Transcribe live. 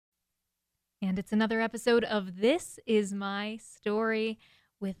And it's another episode of This Is My Story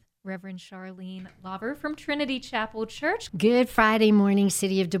with Reverend Charlene Lauver from Trinity Chapel Church. Good Friday morning,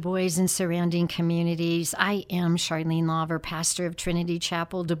 City of Du Bois and surrounding communities. I am Charlene Lauver, pastor of Trinity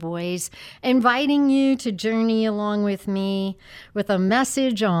Chapel Du Bois, inviting you to journey along with me with a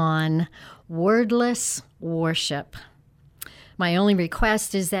message on wordless worship. My only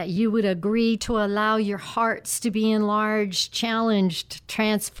request is that you would agree to allow your hearts to be enlarged, challenged,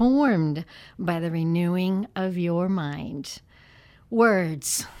 transformed by the renewing of your mind.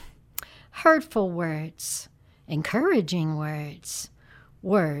 Words, hurtful words, encouraging words,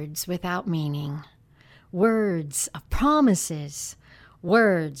 words without meaning, words of promises,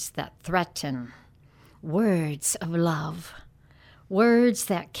 words that threaten, words of love, words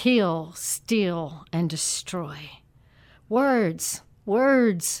that kill, steal, and destroy. Words,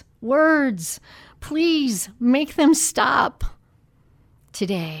 words, words. Please make them stop.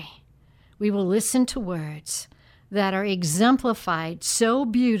 Today, we will listen to words that are exemplified so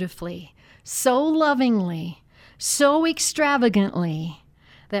beautifully, so lovingly, so extravagantly,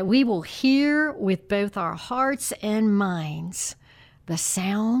 that we will hear with both our hearts and minds the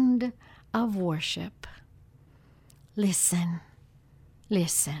sound of worship. Listen,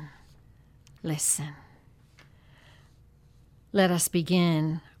 listen, listen. Let us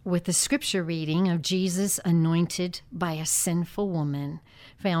begin with the scripture reading of Jesus anointed by a sinful woman,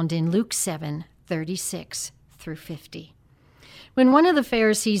 found in Luke 7:36 through 50. When one of the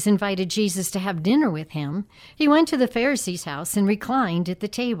Pharisees invited Jesus to have dinner with him, he went to the Pharisee's house and reclined at the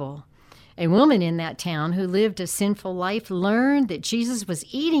table. A woman in that town who lived a sinful life learned that Jesus was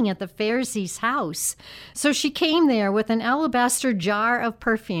eating at the Pharisee's house, so she came there with an alabaster jar of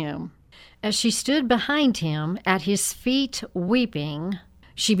perfume. As she stood behind him at his feet weeping,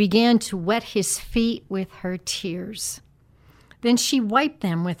 she began to wet his feet with her tears. Then she wiped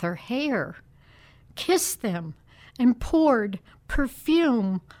them with her hair, kissed them, and poured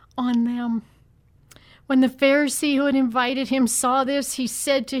perfume on them. When the Pharisee who had invited him saw this, he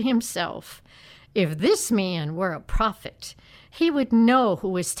said to himself, "If this man were a prophet, he would know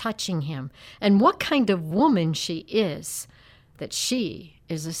who is touching him and what kind of woman she is, that she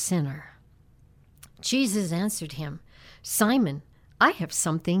is a sinner." Jesus answered him, "Simon, I have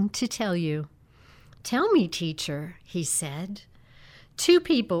something to tell you." "Tell me, teacher," he said. Two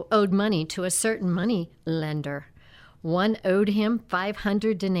people owed money to a certain money lender. One owed him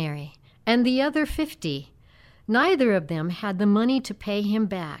 500 denarii and the other 50. Neither of them had the money to pay him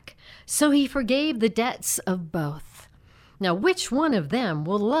back, so he forgave the debts of both. Now, which one of them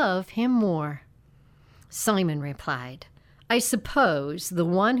will love him more? Simon replied, "I suppose the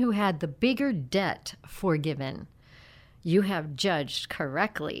one who had the bigger debt forgiven." "You have judged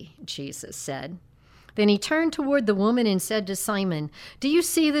correctly," Jesus said. Then he turned toward the woman and said to Simon, "Do you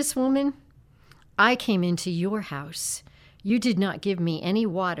see this woman? I came into your house. You did not give me any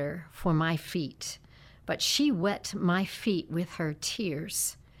water for my feet, but she wet my feet with her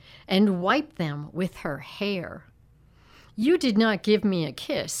tears and wiped them with her hair. You did not give me a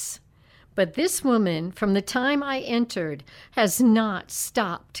kiss, but this woman, from the time I entered, has not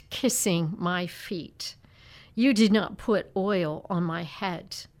stopped kissing my feet. You did not put oil on my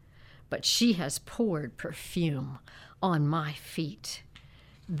head, but she has poured perfume on my feet.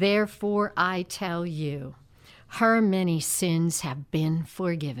 Therefore, I tell you, her many sins have been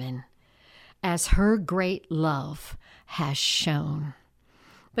forgiven, as her great love has shown.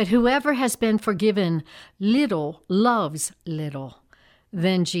 But whoever has been forgiven little loves little."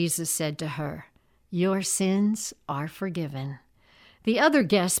 Then Jesus said to her, "Your sins are forgiven." The other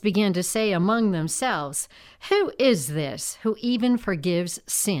guests began to say among themselves, "Who is this who even forgives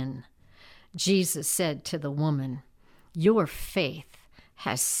sin?" Jesus said to the woman, "Your faith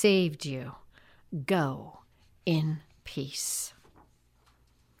has saved you. Go in peace."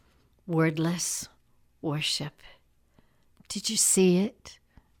 Wordless worship. Did you see it?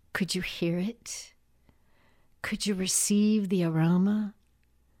 Could you hear it? Could you receive the aroma?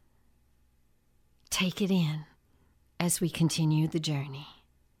 Take it in as we continue the journey.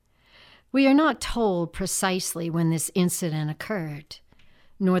 We are not told precisely when this incident occurred,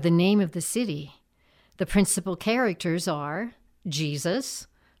 nor the name of the city. The principal characters are Jesus,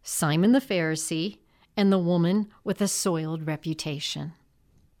 Simon the Pharisee, and the woman with a soiled reputation.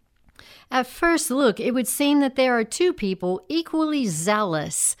 At first look, it would seem that there are two people equally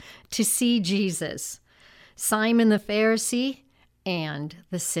zealous to see Jesus: Simon the Pharisee and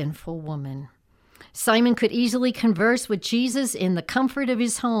the sinful woman. Simon could easily converse with Jesus in the comfort of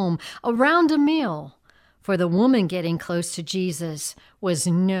his home around a meal. For the woman getting close to Jesus was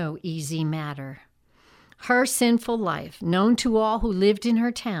no easy matter. Her sinful life, known to all who lived in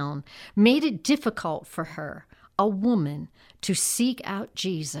her town, made it difficult for her, a woman, to seek out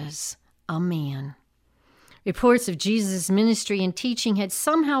Jesus, a man. Reports of Jesus' ministry and teaching had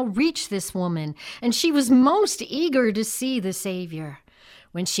somehow reached this woman, and she was most eager to see the Savior.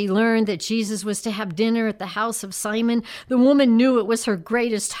 When she learned that Jesus was to have dinner at the house of Simon, the woman knew it was her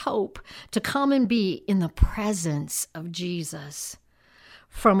greatest hope to come and be in the presence of Jesus.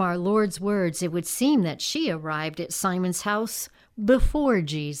 From our Lord's words, it would seem that she arrived at Simon's house before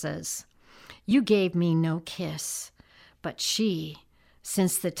Jesus. You gave me no kiss, but she,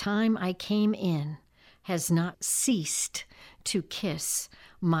 since the time I came in, has not ceased to kiss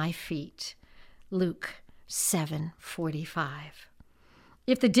my feet. Luke 7:45.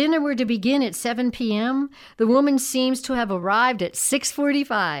 If the dinner were to begin at 7 p.m., the woman seems to have arrived at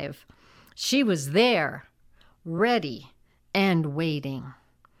 6:45. She was there, ready, and waiting.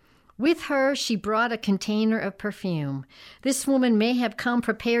 With her, she brought a container of perfume. This woman may have come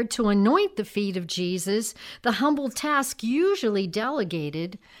prepared to anoint the feet of Jesus, the humble task usually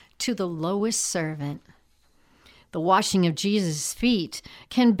delegated to the lowest servant. The washing of Jesus' feet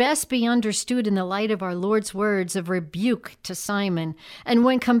can best be understood in the light of our Lord's words of rebuke to Simon, and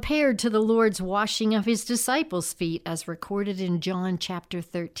when compared to the Lord's washing of his disciples' feet as recorded in John chapter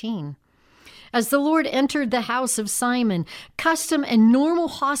 13. As the Lord entered the house of Simon, custom and normal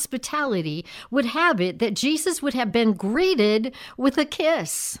hospitality would have it that Jesus would have been greeted with a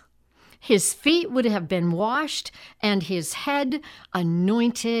kiss. His feet would have been washed and his head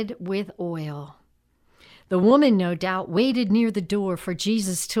anointed with oil. The woman, no doubt, waited near the door for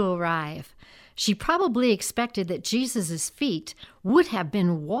Jesus to arrive. She probably expected that Jesus' feet would have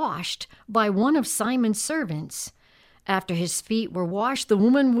been washed by one of Simon's servants. After his feet were washed, the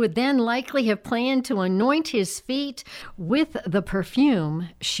woman would then likely have planned to anoint his feet with the perfume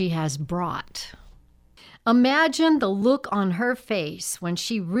she has brought. Imagine the look on her face when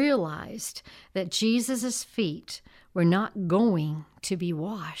she realized that Jesus' feet were not going to be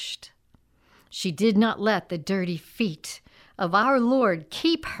washed. She did not let the dirty feet of our Lord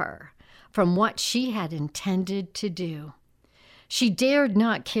keep her from what she had intended to do. She dared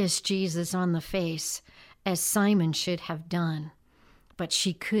not kiss Jesus on the face, as Simon should have done, but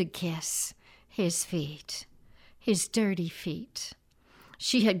she could kiss his feet, his dirty feet.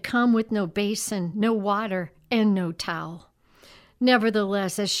 She had come with no basin, no water, and no towel.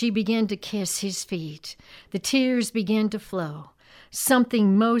 Nevertheless, as she began to kiss his feet, the tears began to flow,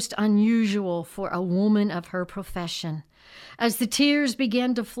 something most unusual for a woman of her profession. As the tears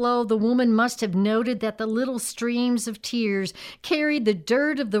began to flow, the woman must have noted that the little streams of tears carried the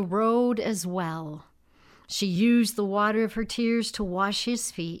dirt of the road as well. She used the water of her tears to wash his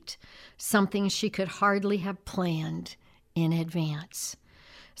feet, something she could hardly have planned in advance.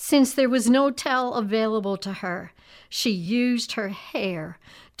 Since there was no towel available to her, she used her hair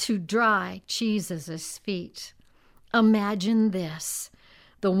to dry Jesus' feet. Imagine this.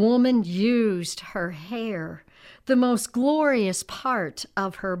 The woman used her hair, the most glorious part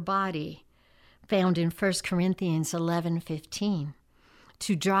of her body, found in 1 Corinthians 11:15,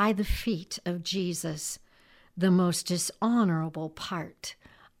 to dry the feet of Jesus, the most dishonorable part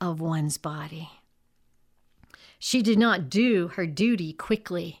of one's body. She did not do her duty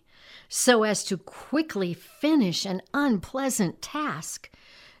quickly, so as to quickly finish an unpleasant task.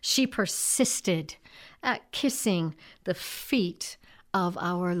 She persisted at kissing the feet of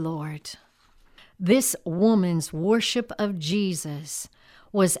our Lord. This woman's worship of Jesus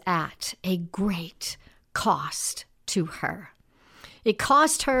was at a great cost to her. It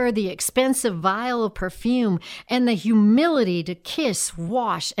cost her the expensive vial of perfume and the humility to kiss,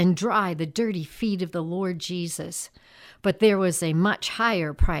 wash, and dry the dirty feet of the Lord Jesus. But there was a much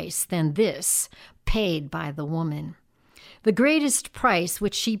higher price than this paid by the woman. The greatest price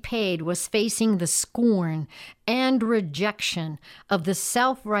which she paid was facing the scorn and rejection of the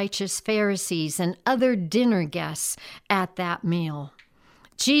self-righteous Pharisees and other dinner guests at that meal.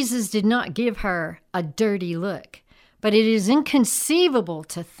 Jesus did not give her a dirty look, but it is inconceivable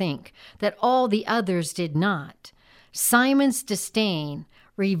to think that all the others did not. Simon's disdain,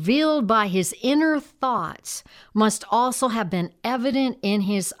 revealed by his inner thoughts, must also have been evident in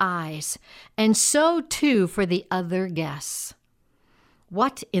his eyes, and so too for the other guests.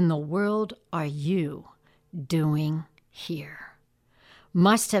 What in the world are you doing here?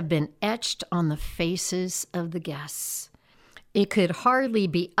 Must have been etched on the faces of the guests. It could hardly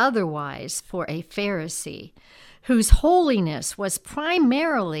be otherwise for a Pharisee, whose holiness was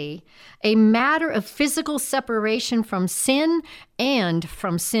primarily a matter of physical separation from sin and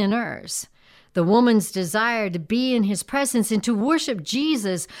from sinners. The woman's desire to be in his presence and to worship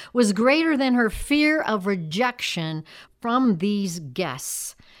Jesus was greater than her fear of rejection from these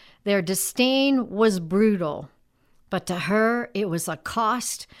guests. Their disdain was brutal, but to her it was a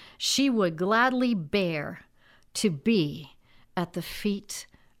cost she would gladly bear to be at the feet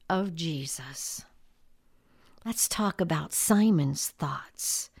of Jesus. Let's talk about Simon's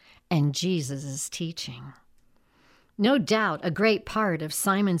thoughts and Jesus' teaching. No doubt a great part of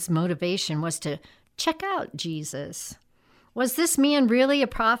Simon's motivation was to check out Jesus. Was this man really a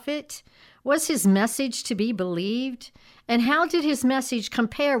prophet? Was his message to be believed? And how did his message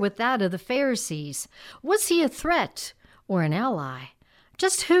compare with that of the Pharisees? Was he a threat or an ally?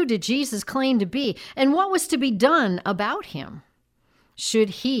 Just who did Jesus claim to be, and what was to be done about him? Should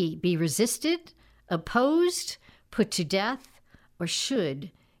he be resisted, opposed, put to death, or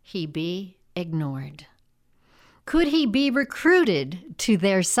should he be ignored? Could he be recruited to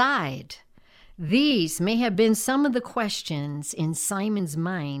their side? These may have been some of the questions in Simon's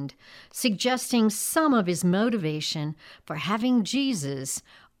mind, suggesting some of his motivation for having Jesus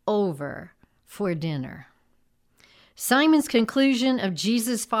over for dinner. Simon's conclusion of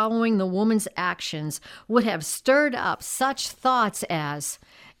Jesus following the woman's actions would have stirred up such thoughts as,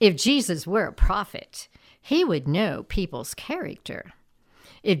 if Jesus were a prophet, he would know people's character.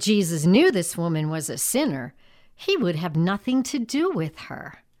 If Jesus knew this woman was a sinner, he would have nothing to do with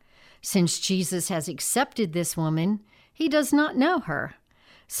her. Since Jesus has accepted this woman, he does not know her.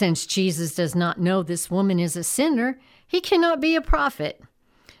 Since Jesus does not know this woman is a sinner, he cannot be a prophet.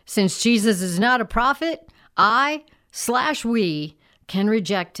 Since Jesus is not a prophet, we can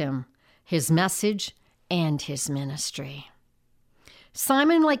reject him, his message, and his ministry.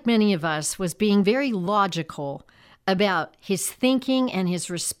 Simon, like many of us, was being very logical about his thinking and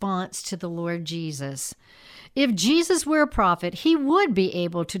his response to the Lord Jesus. If Jesus were a prophet, he would be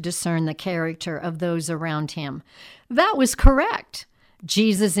able to discern the character of those around him. That was correct.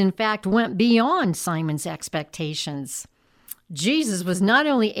 Jesus, in fact, went beyond Simon's expectations. Jesus was not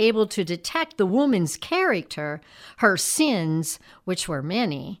only able to detect the woman's character, her sins, which were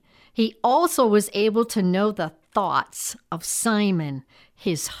many, he also was able to know the thoughts of Simon,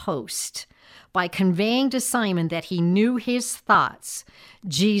 his host. By conveying to Simon that he knew his thoughts,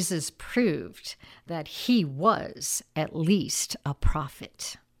 Jesus proved that he was at least a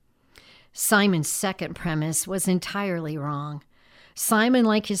prophet. Simon's second premise was entirely wrong. Simon,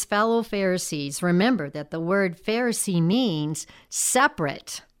 like his fellow Pharisees, remembered that the word Pharisee means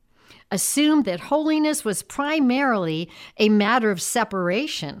separate, assumed that holiness was primarily a matter of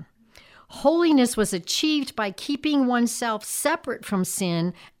separation. Holiness was achieved by keeping oneself separate from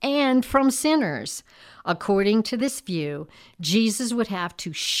sin and from sinners. According to this view, Jesus would have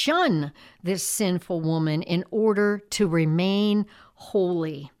to shun this sinful woman in order to remain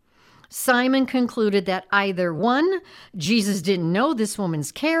holy. Simon concluded that either 1, Jesus didn't know this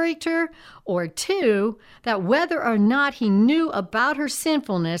woman's character, or 2, that whether or not he knew about her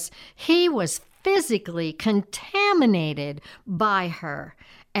sinfulness, he was physically contaminated by her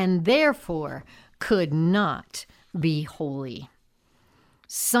and therefore could not be holy.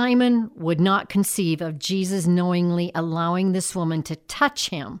 Simon would not conceive of Jesus knowingly allowing this woman to touch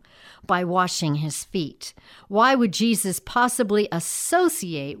him by washing his feet. Why would Jesus possibly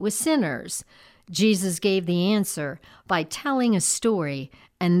associate with sinners? Jesus gave the answer by telling a story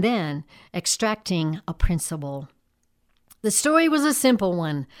and then extracting a principle. The story was a simple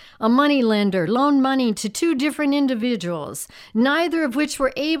one. A moneylender loaned money to 2 different individuals, neither of which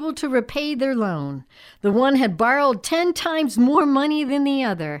were able to repay their loan. The one had borrowed 10 times more money than the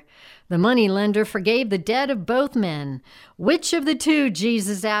other. The moneylender forgave the debt of both men. Which of the 2,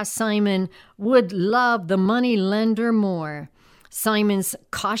 Jesus asked Simon, would love the moneylender more? Simon's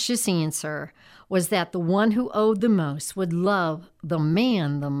cautious answer was that the one who owed the most would love the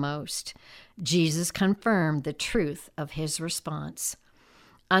man the most. Jesus confirmed the truth of his response.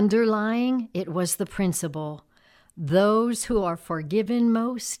 Underlying it was the principle, those who are forgiven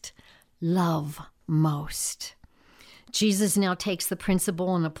most love most. Jesus now takes the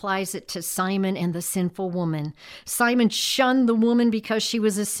principle and applies it to Simon and the sinful woman. Simon shunned the woman because she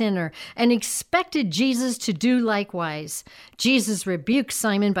was a sinner and expected Jesus to do likewise. Jesus rebuked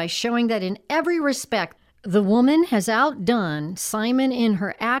Simon by showing that in every respect, the woman has outdone Simon in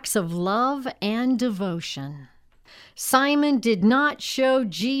her acts of love and devotion. Simon did not show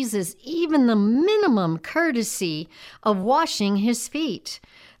Jesus even the minimum courtesy of washing his feet.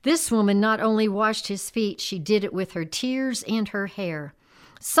 This woman not only washed his feet, she did it with her tears and her hair.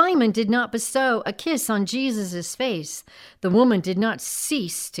 Simon did not bestow a kiss on Jesus' face. The woman did not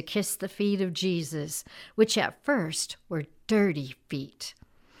cease to kiss the feet of Jesus, which at first were dirty feet.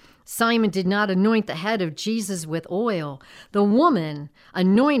 Simon did not anoint the head of Jesus with oil. The woman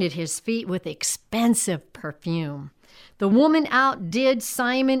anointed his feet with expensive perfume. The woman outdid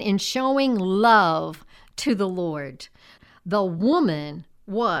Simon in showing love to the Lord. The woman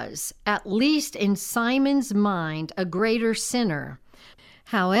was, at least in Simon's mind, a greater sinner.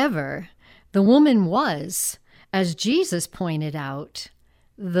 However, the woman was, as Jesus pointed out,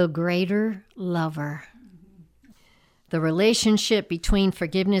 the greater lover. The relationship between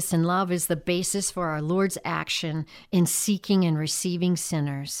forgiveness and love is the basis for our Lord's action in seeking and receiving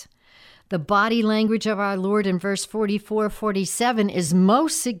sinners. The body language of our Lord in verse 44-47 is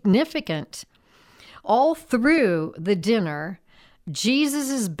most significant. All through the dinner,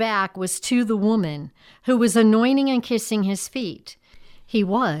 Jesus' back was to the woman who was anointing and kissing his feet. He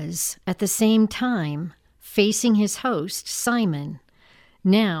was, at the same time, facing his host, Simon.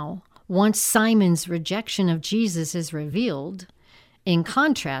 Now, once Simon's rejection of Jesus is revealed, in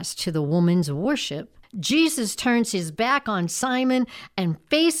contrast to the woman's worship, Jesus turns his back on Simon and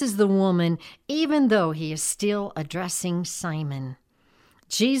faces the woman, even though he is still addressing Simon.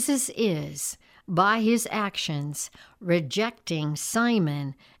 Jesus is, by his actions, rejecting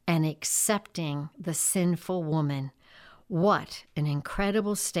Simon and accepting the sinful woman. What an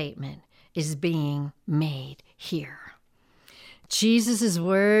incredible statement is being made here. Jesus'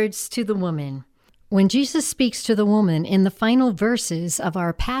 words to the woman. When Jesus speaks to the woman in the final verses of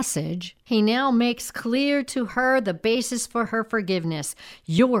our passage, he now makes clear to her the basis for her forgiveness.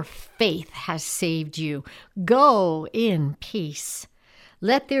 Your faith has saved you. Go in peace.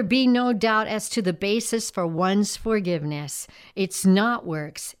 Let there be no doubt as to the basis for one's forgiveness. It's not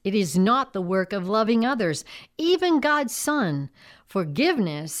works. It is not the work of loving others, even God's Son.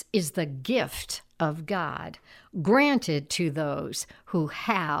 Forgiveness is the gift of God, granted to those who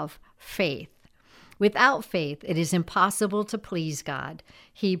have faith. Without faith, it is impossible to please God.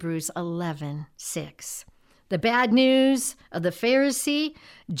 Hebrews 11:6. The bad news of the Pharisee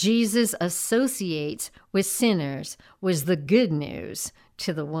Jesus associates with sinners was the good news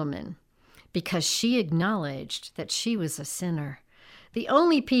to the woman, because she acknowledged that she was a sinner. The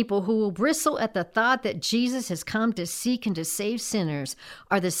only people who will bristle at the thought that Jesus has come to seek and to save sinners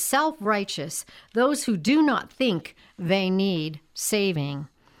are the self-righteous, those who do not think they need saving.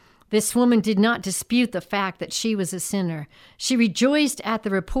 This woman did not dispute the fact that she was a sinner. She rejoiced at the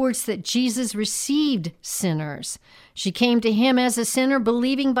reports that Jesus received sinners. She came to him as a sinner,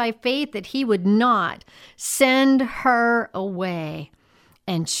 believing by faith that he would not send her away.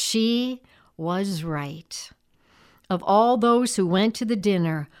 And she was right. Of all those who went to the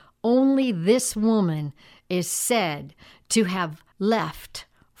dinner, only this woman is said to have left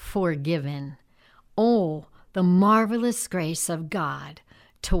forgiven. Oh, the marvelous grace of God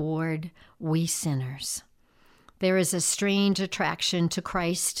toward we sinners. There is a strange attraction to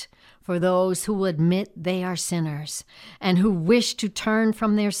Christ for those who admit they are sinners and who wish to turn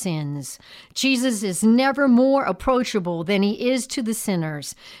from their sins. Jesus is never more approachable than he is to the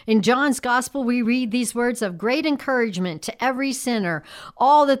sinners. In John's Gospel, we read these words of great encouragement to every sinner.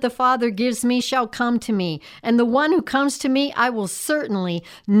 All that the Father gives me shall come to me, and the one who comes to me I will certainly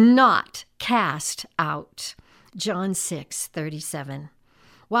not cast out. John 6:37.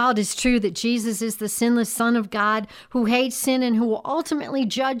 While it is true that Jesus is the sinless Son of God who hates sin and who will ultimately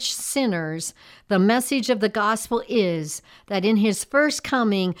judge sinners, the message of the gospel is that in his first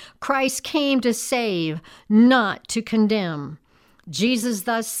coming, Christ came to save, not to condemn. Jesus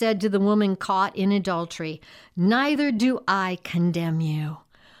thus said to the woman caught in adultery, "Neither do I condemn you.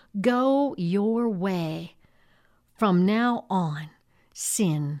 Go your way. From now on,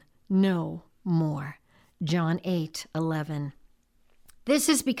 sin no more." John 8:11. This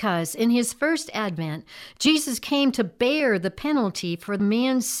is because in his first advent, Jesus came to bear the penalty for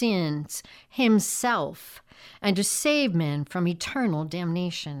man's sins himself and to save men from eternal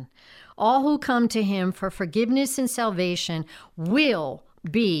damnation. All who come to him for forgiveness and salvation will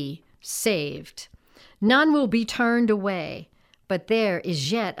be saved. None will be turned away, but there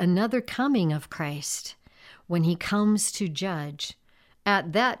is yet another coming of Christ when he comes to judge.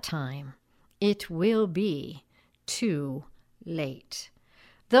 At that time, it will be too late.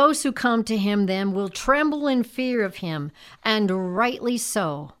 Those who come to him then will tremble in fear of him, and rightly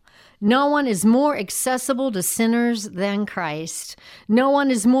so. No one is more accessible to sinners than Christ. No one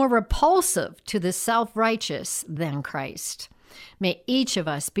is more repulsive to the self-righteous than Christ. May each of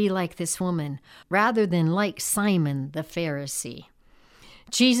us be like this woman, rather than like Simon the Pharisee.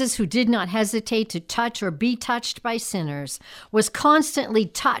 Jesus, who did not hesitate to touch or be touched by sinners, was constantly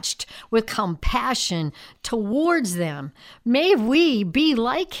touched with compassion towards them. May we be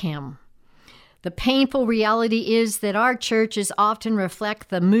like him. The painful reality is that our churches often reflect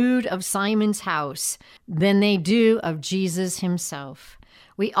the mood of Simon's house than they do of Jesus himself.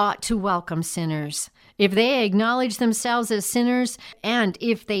 We ought to welcome sinners if they acknowledge themselves as sinners and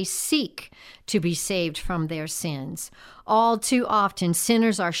if they seek to be saved from their sins. All too often,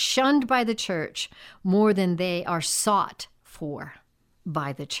 sinners are shunned by the church more than they are sought for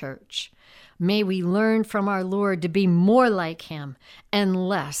by the church. May we learn from our Lord to be more like him and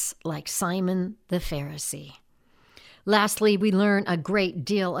less like Simon the Pharisee. Lastly, we learn a great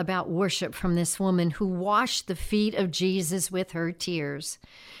deal about worship from this woman who washed the feet of Jesus with her tears.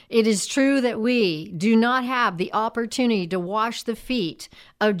 It is true that we do not have the opportunity to wash the feet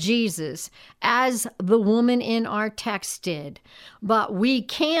of Jesus as the woman in our text did, but we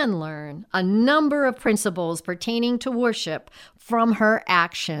can learn a number of principles pertaining to worship from her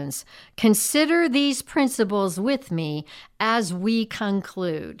actions. Consider these principles with me as we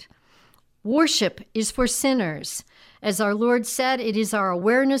conclude. Worship is for sinners. As our Lord said, it is our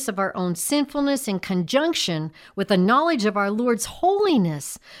awareness of our own sinfulness in conjunction with the knowledge of our Lord's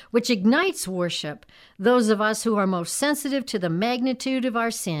holiness, which ignites worship. Those of us who are most sensitive to the magnitude of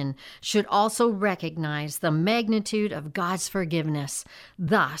our sin should also recognize the magnitude of God's forgiveness.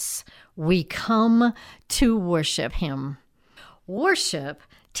 Thus, we come to worship him. Worship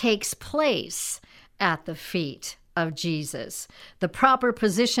takes place at the feet of Jesus. The proper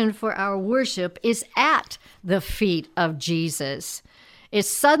position for our worship is at the feet of Jesus. It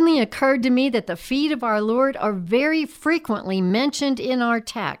suddenly occurred to me that the feet of our Lord are very frequently mentioned in our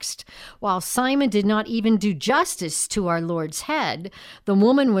text. While Simon did not even do justice to our Lord's head, the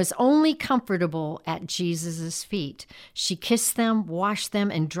woman was only comfortable at Jesus' feet. She kissed them, washed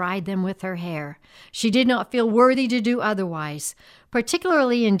them, and dried them with her hair. She did not feel worthy to do otherwise.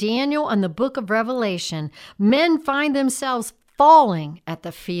 Particularly in Daniel and the book of Revelation, men find themselves falling at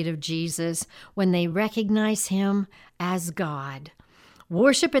the feet of Jesus when they recognize him as God.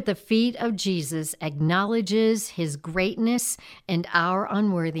 Worship at the feet of Jesus acknowledges his greatness and our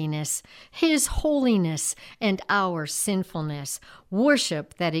unworthiness, his holiness and our sinfulness.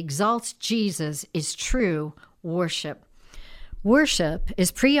 Worship that exalts Jesus is true worship. Worship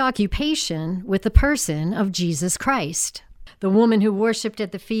is preoccupation with the person of Jesus Christ. The woman who worshiped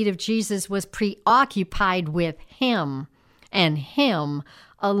at the feet of Jesus was preoccupied with him and him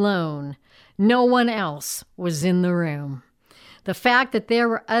alone. No one else was in the room. The fact that there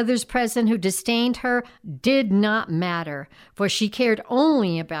were others present who disdained her did not matter, for she cared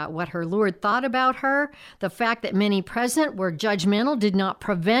only about what her Lord thought about her. The fact that many present were judgmental did not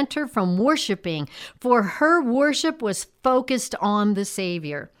prevent her from worshiping, for her worship was focused on the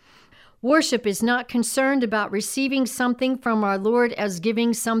Savior. Worship is not concerned about receiving something from our Lord as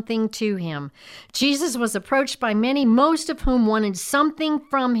giving something to him. Jesus was approached by many, most of whom wanted something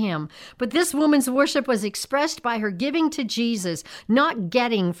from him. But this woman's worship was expressed by her giving to Jesus, not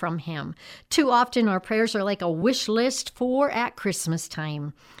getting from him. Too often our prayers are like a wish list for at Christmas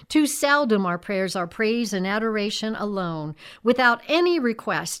time. Too seldom our prayers are praise and adoration alone, without any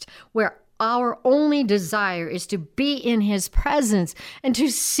request, where our only desire is to be in his presence and to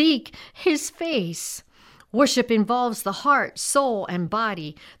seek his face. Worship involves the heart, soul, and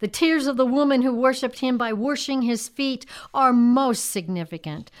body. The tears of the woman who worshiped him by washing his feet are most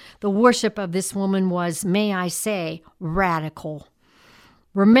significant. The worship of this woman was, may I say, radical.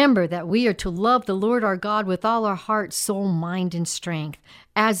 Remember that we are to love the Lord our God with all our heart, soul, mind, and strength.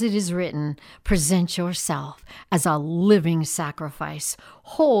 As it is written, present yourself as a living sacrifice,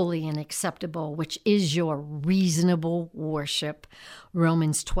 holy and acceptable, which is your reasonable worship.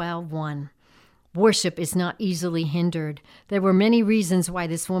 Romans 12:1. Worship is not easily hindered. There were many reasons why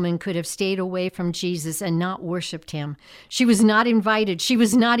this woman could have stayed away from Jesus and not worshiped him. She was not invited. She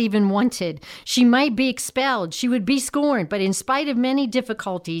was not even wanted. She might be expelled. She would be scorned. But in spite of many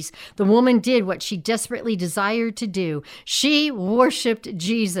difficulties, the woman did what she desperately desired to do. She worshiped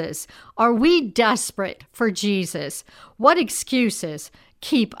Jesus. Are we desperate for Jesus? What excuses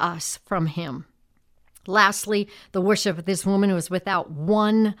keep us from him? Lastly, the worship of this woman was without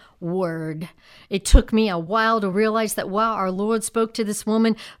one word. It took me a while to realize that while our Lord spoke to this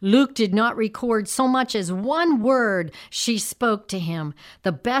woman, Luke did not record so much as one word she spoke to him.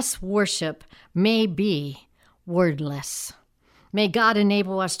 The best worship may be wordless. May God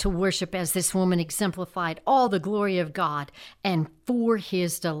enable us to worship as this woman exemplified all the glory of God and for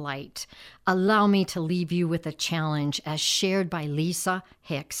his delight. Allow me to leave you with a challenge as shared by Lisa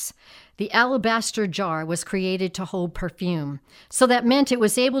Hicks. The alabaster jar was created to hold perfume, so that meant it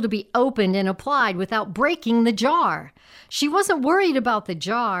was able to be opened and applied without breaking the jar. She wasn't worried about the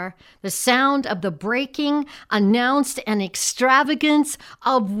jar. The sound of the breaking announced an extravagance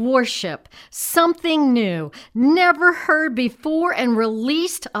of worship, something new, never heard before, and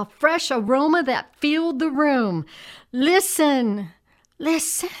released a fresh aroma that filled the room. Listen,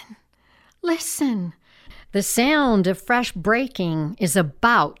 listen, listen. The sound of fresh breaking is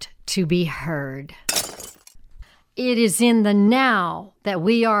about to be heard. It is in the now that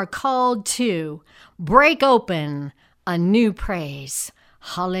we are called to break open a new praise.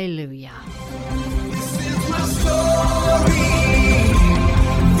 Hallelujah.